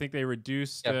 right? I think they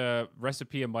reduced the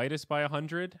recipe of Midas by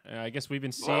 100. I guess we've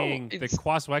been seeing the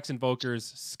Quaswex invokers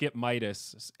skip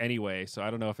Midas anyway, so I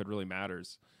don't know if it really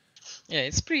matters. Yeah,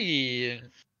 it's pretty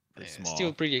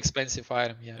still pretty expensive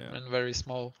item, and very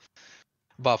small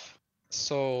buff.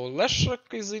 So Leshrac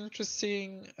is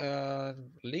interesting.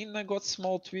 Lina got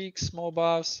small tweaks, small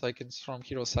buffs. Like it's from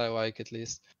heroes I like at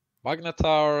least.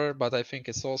 Magnetar, but I think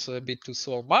it's also a bit too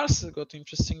slow. Mars got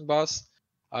interesting buffs.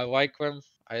 I like them.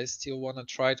 I still want to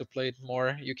try to play it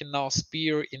more. You can now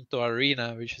spear into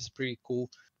arena, which is pretty cool.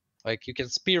 Like you can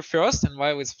spear first, and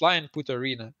while it's flying, put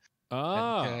arena.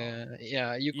 Oh, and,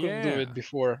 you couldn't do it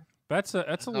before. That's a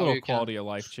little quality of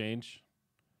life change.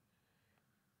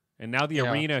 And now the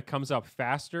arena comes up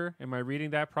faster. Am I reading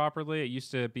that properly? It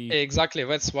used to be... Exactly.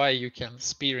 That's why you can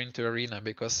spear into arena.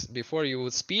 Because before you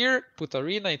would spear, put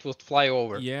arena, it would fly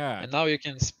over. Yeah. And now you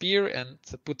can spear and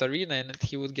put arena, and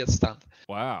he would get stunned.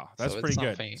 Wow. That's pretty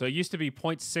good. So it used to be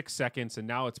 0.6 seconds, and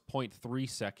now it's 0.3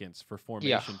 seconds for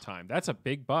formation time. That's a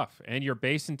big buff. And your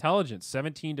base intelligence,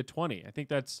 17 to 20. I think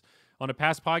that's... On a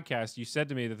past podcast, you said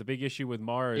to me that the big issue with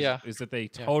Mars is that they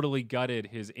totally gutted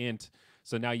his int.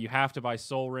 So now you have to buy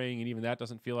Soul Ring, and even that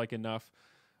doesn't feel like enough.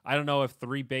 I don't know if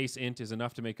 3 base int is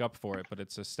enough to make up for it, but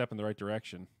it's a step in the right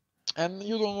direction. And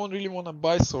you don't really want to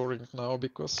buy Soaring now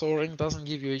because Soaring doesn't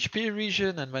give you HP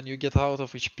regen, and when you get out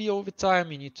of HP all the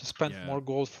time, you need to spend Yeah. more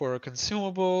gold for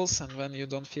consumables, and when you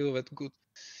don't feel that good.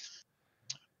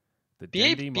 The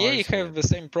PA, Dendi PA Mars have pit. the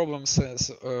same problems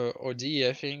as OD,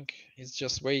 I think. It's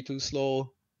just way too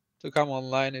slow to come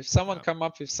online. If someone Yeah. come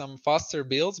up with some faster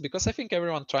builds, because I think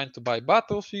everyone trying to buy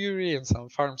Battle Fury and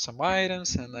farm some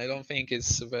items, and I don't think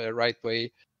it's the right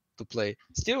way to play.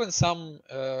 Still, in some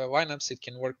lineups, it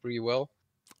can work pretty well.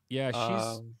 Yeah,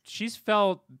 Um, she's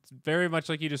felt very much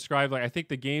like you described. Like I think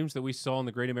the games that we saw in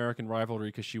the Great American Rivalry,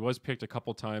 because she was picked a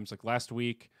couple times, like last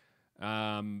week,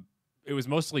 it was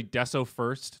mostly Deso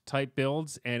first type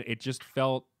builds, and it just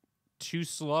felt too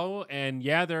slow. And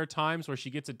yeah, there are times where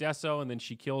she gets a Deso and then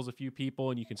she kills a few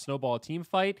people, and you can snowball a team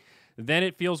fight. Then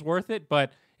it feels worth it.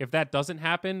 But if that doesn't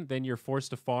happen, then you're forced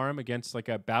to farm against like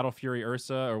a Battle Fury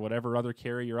Ursa or whatever other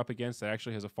carry you're up against that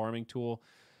actually has a farming tool.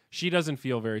 She doesn't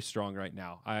feel very strong right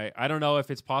now. I don't know if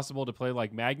it's possible to play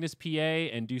like Magnus PA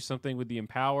and do something with the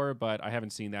Empower, but I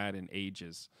haven't seen that in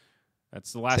ages.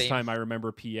 That's the last Same. time I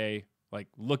remember PA like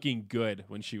looking good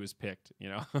when she was picked, you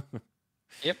know?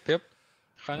 Yep.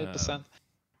 100%.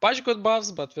 Patch got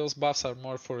buffs, but those buffs are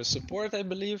more for support, I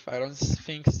believe. I don't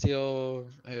think still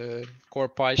core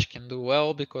patch can do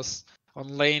well because on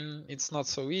lane it's not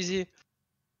so easy,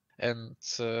 and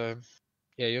yeah,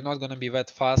 you're not gonna be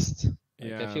that fast.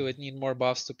 Like I Yeah. feel it need more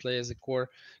buffs to play as a core.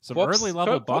 Some early Quops,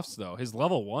 level buffs though. His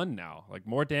level 1 now. Like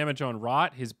more damage on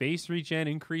rot. His base regen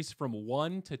increased from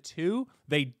 1 to 2.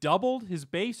 They doubled his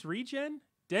base regen.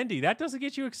 Dendi, that doesn't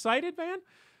get you excited, man?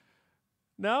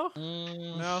 No?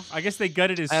 No. I guess they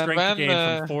gutted his and strength then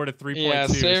gain from 4 to 3.2. yeah,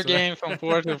 save so game from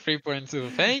 4 to 3.2.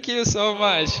 Thank you so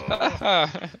much.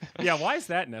 Yeah, why is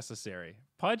that necessary?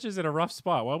 Pudge is in a rough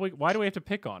spot. Why do we have to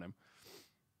pick on him?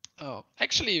 Oh,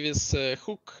 actually, this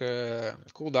hook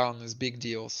cooldown is big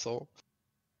deal. So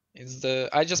it's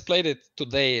I just played it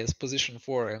today as position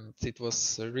 4, and it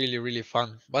was really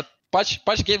fun. But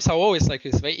patch games are always like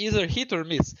this. They either hit or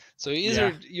miss. So either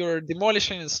Yeah. you're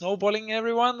demolishing and snowballing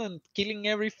everyone and killing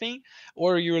everything,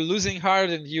 or you're losing hard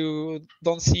and you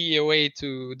don't see a way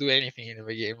to do anything in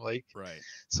the game. Like Right.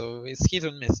 so, it's hit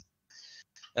and miss.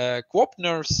 Co-op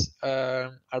nerfs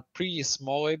are pretty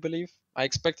small, I believe. I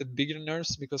expected bigger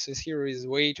nerfs because his hero is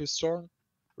way too strong.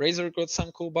 Razor got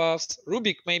some cool buffs.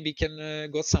 Rubik maybe can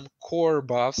got some core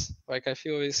buffs. Like I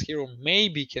feel his hero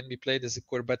maybe can be played as a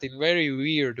core, but in very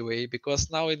weird way because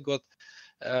now it got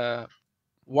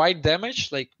white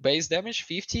damage, like base damage,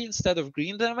 50 instead of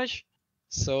green damage.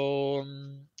 So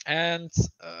and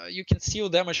you can steal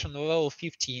damage on level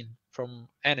 15 from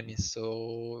enemies.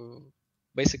 So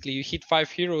basically, you hit 5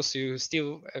 heroes, you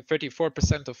steal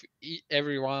 34% of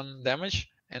everyone damage,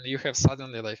 and you have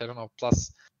suddenly like I don't know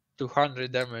plus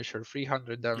 200 damage or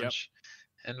 300 damage.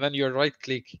 Yep. And when you're right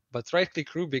click, but right click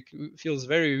Rubik feels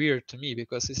very weird to me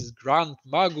because this is Grand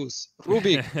Magus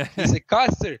Rubik. He's a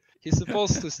caster. He's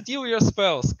supposed to steal your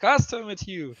spells, cast them at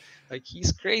you. Like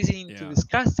he's crazy into Yeah. this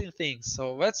casting thing.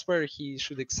 So that's where he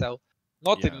should excel.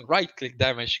 Not Yeah. in right click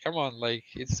damage. Come on, like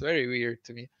it's very weird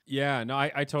to me. Yeah, no,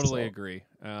 I totally So agree.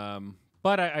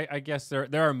 But I guess there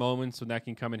are moments when that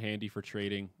can come in handy for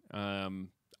trading.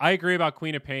 I agree about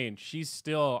Queen of Pain. She's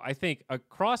still, I think,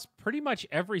 across pretty much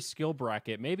every skill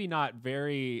bracket, maybe not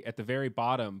very at the very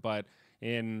bottom, but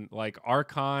in like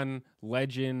Archon,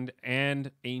 Legend,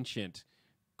 and Ancient,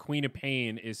 Queen of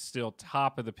Pain is still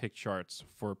top of the pick charts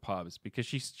for pubs because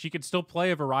she could still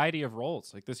play a variety of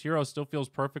roles. Like this hero still feels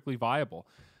perfectly viable,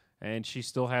 and she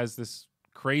still has this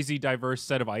crazy diverse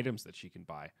set of items that she can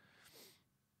buy.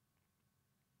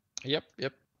 Yep,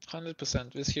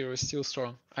 100%. This hero is still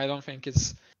strong. I don't think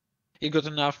it got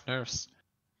enough nerfs.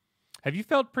 Have you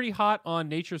felt pretty hot on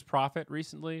Nature's Prophet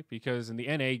recently? Because in the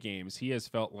NA games, he has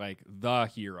felt like the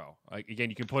hero. Like again,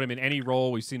 you can put him in any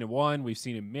role. We've seen him one, we've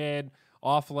seen him mid,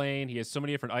 off lane. He has so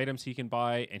many different items he can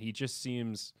buy, and he just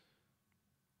seems,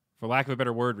 for lack of a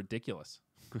better word, ridiculous.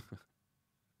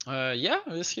 Yeah,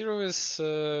 this hero is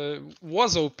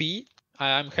was OP.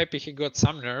 I'm happy he got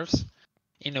some nerfs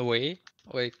in a way,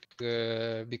 like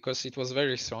because it was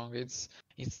very strong. It's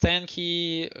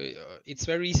tanky. It's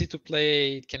very easy to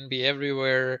play. It can be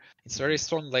everywhere. It's very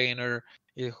strong laner.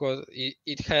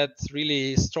 It had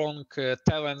really strong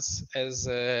talents as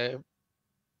a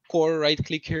core right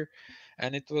clicker,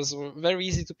 and it was very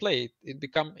easy to play.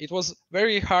 It was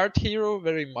very hard hero,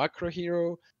 very macro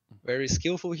hero, very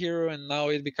skillful hero, and now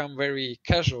it become very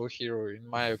casual hero in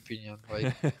my opinion.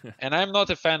 Like, and I'm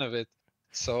not a fan of it.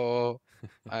 So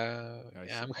yeah,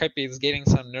 I'm happy it's getting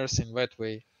some nerfs in that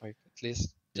way, like at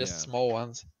least just Yeah. small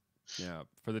ones. Yeah,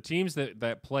 for the teams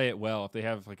that play it well, if they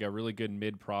have like a really good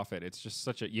mid profit, it's just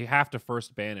such a you have to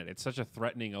first ban it. It's such a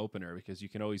threatening opener because you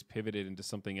can always pivot it into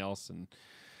something else. And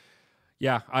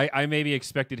yeah, I maybe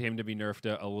expected him to be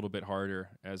nerfed a little bit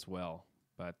harder as well.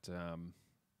 But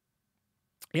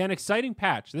yeah, an exciting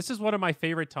patch. This is one of my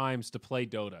favorite times to play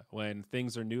Dota when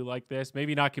things are new like this.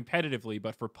 Maybe not competitively,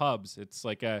 but for pubs, it's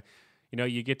like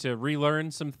you get to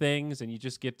relearn some things, and you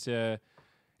just get to.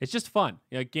 It's just fun.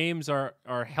 Games are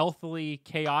healthily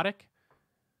chaotic.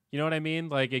 You know what I mean?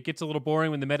 Like, it gets a little boring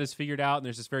when the meta's figured out and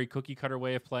there's this very cookie cutter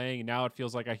way of playing. And now it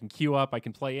feels like I can queue up, I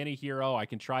can play any hero, I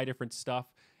can try different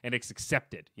stuff, and it's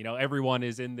accepted. Everyone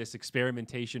is in this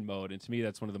experimentation mode, and to me,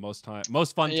 that's one of the most fun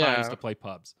times to play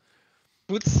pubs.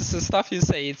 What's the stuff you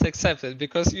say? It's accepted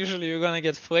because usually you're gonna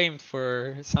get flamed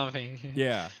for something.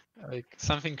 Yeah. Like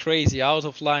something crazy out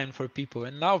of line for people,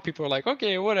 and now people are like,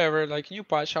 okay, whatever, like new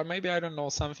patch, or maybe I don't know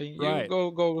something. Right.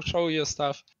 You go show your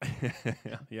stuff.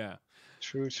 Yeah.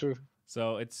 True.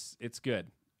 So it's good,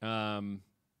 and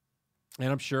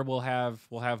I'm sure we'll have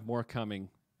more coming.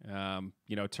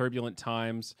 Turbulent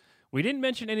times. We didn't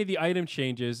mention any of the item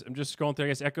changes. I'm just scrolling through. I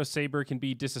guess Echo Saber can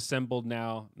be disassembled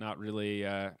now. Not really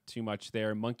too much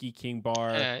there. Monkey King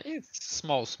Bar. It's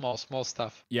small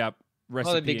stuff. Yep.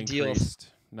 Recipe not a big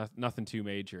increased. Deal. Nothing too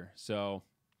major. So,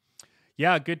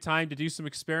 yeah, good time to do some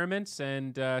experiments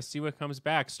and see what comes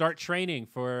back. Start training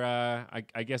for,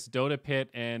 I guess, Dota Pit,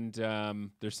 and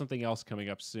there's something else coming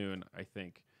up soon, I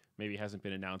think. Maybe hasn't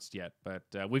been announced yet, but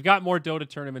we've got more Dota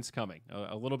tournaments coming.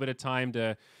 A little bit of time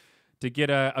to get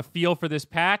a feel for this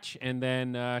patch, and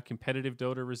then competitive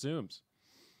Dota resumes.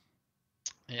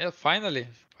 Yeah, finally.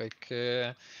 Like,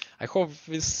 I hope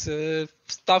this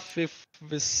stuff with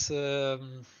this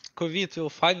COVID will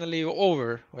finally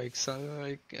over, like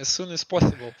as soon as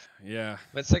possible. Yeah.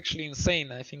 That's actually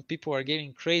insane. I think people are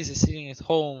getting crazy sitting at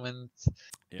home, and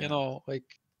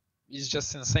it's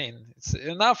just insane. It's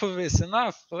enough of this.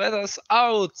 Enough. Let us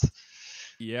out.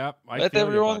 Yep. Let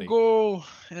everyone go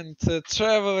and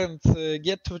travel and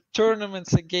get to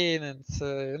tournaments again and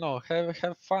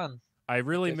have fun. I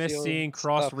really miss seeing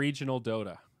cross-regional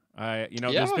Dota.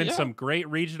 There's been some great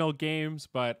regional games,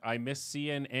 but I miss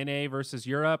seeing NA versus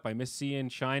Europe. I miss seeing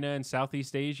China and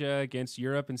Southeast Asia against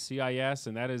Europe and CIS,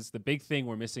 and that is the big thing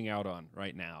we're missing out on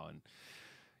right now. And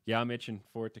yeah, I'm itching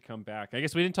for it to come back. I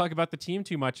guess we didn't talk about the team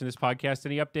too much in this podcast.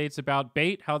 Any updates about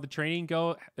B8? How the training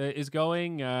is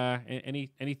going?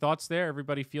 Any thoughts there?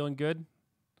 Everybody feeling good?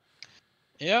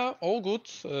 Yeah, all good.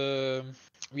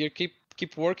 We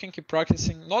keep working, keep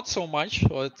practicing. Not so much.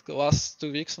 Like the last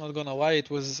 2 weeks, not gonna lie, it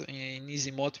was in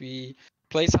easy mode. We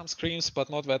played some scrims,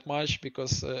 but not that much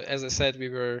because, as I said, we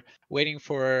were waiting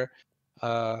for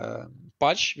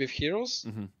patch with heroes.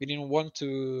 Mm-hmm. We didn't want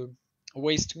to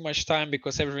waste too much time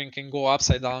because everything can go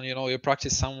upside down. You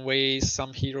practice some ways,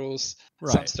 some heroes,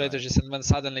 some strategies, and then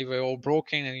suddenly we're all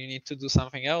broken and you need to do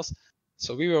something else.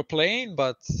 So we were playing,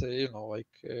 but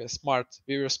smart.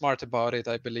 We were smart about it,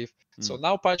 I believe. So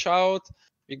now patch out.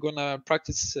 We're gonna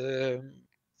practice a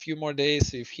few more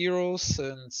days with heroes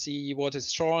and see what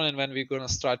is shown, and then we're gonna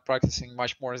start practicing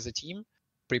much more as a team,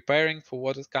 preparing for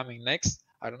what is coming next.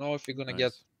 I don't know if we're gonna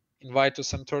get invited to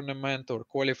some tournament or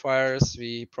qualifiers.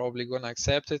 We probably gonna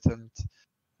accept it and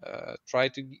try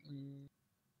to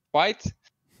fight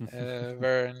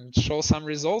there and show some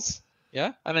results.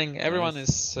 Yeah, I mean everyone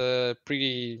is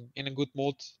pretty in a good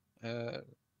mood.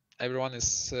 Everyone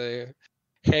is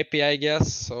happy, I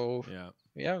guess. So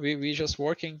yeah, we just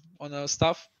working on our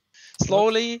stuff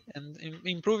slowly and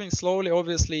improving slowly.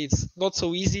 Obviously, it's not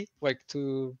so easy, like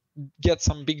to get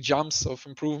some big jumps of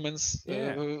improvements.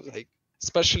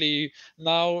 Especially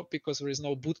now because there is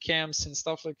no boot camps and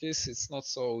stuff like this. It's not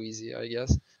so easy, I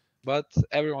guess. But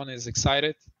everyone is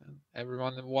excited and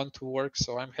everyone want to work,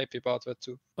 so I'm happy about that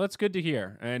too. Well, that's good to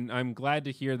hear, and I'm glad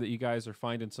to hear that you guys are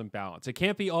finding some balance. It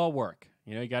can't be all work.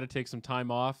 You got to take some time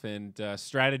off and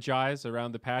strategize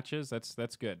around the patches.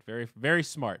 That's good. Very, very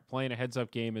smart. Playing a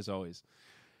heads-up game as always.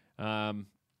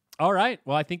 All right.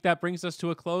 Well, I think that brings us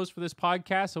to a close for this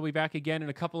podcast. We'll be back again in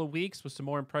a couple of weeks with some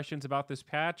more impressions about this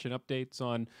patch and updates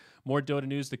on more Dota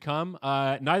news to come.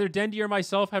 Neither Dendi or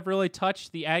myself have really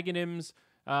touched the Aghanims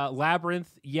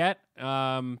Labyrinth yet,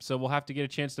 so we'll have to get a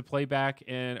chance to play that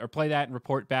and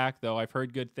report back. Though I've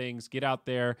heard good things. Get out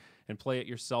there and play it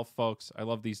yourself, folks. I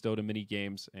love these Dota mini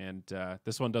games, and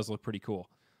this one does look pretty cool.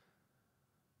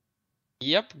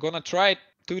 Yep, gonna try it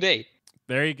today.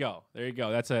 There you go.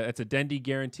 That's a Dendi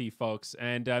guarantee, folks.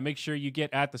 And make sure you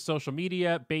get at the social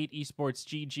media, B8 Esports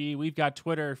GG. We've got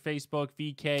Twitter, Facebook,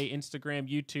 VK, Instagram,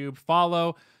 YouTube.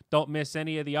 Follow. Don't miss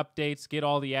any of the updates. Get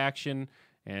all the action.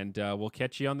 And we'll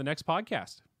catch you on the next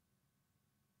podcast.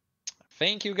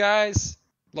 Thank you, guys.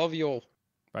 Love you all.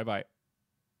 Bye bye.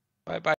 Bye bye.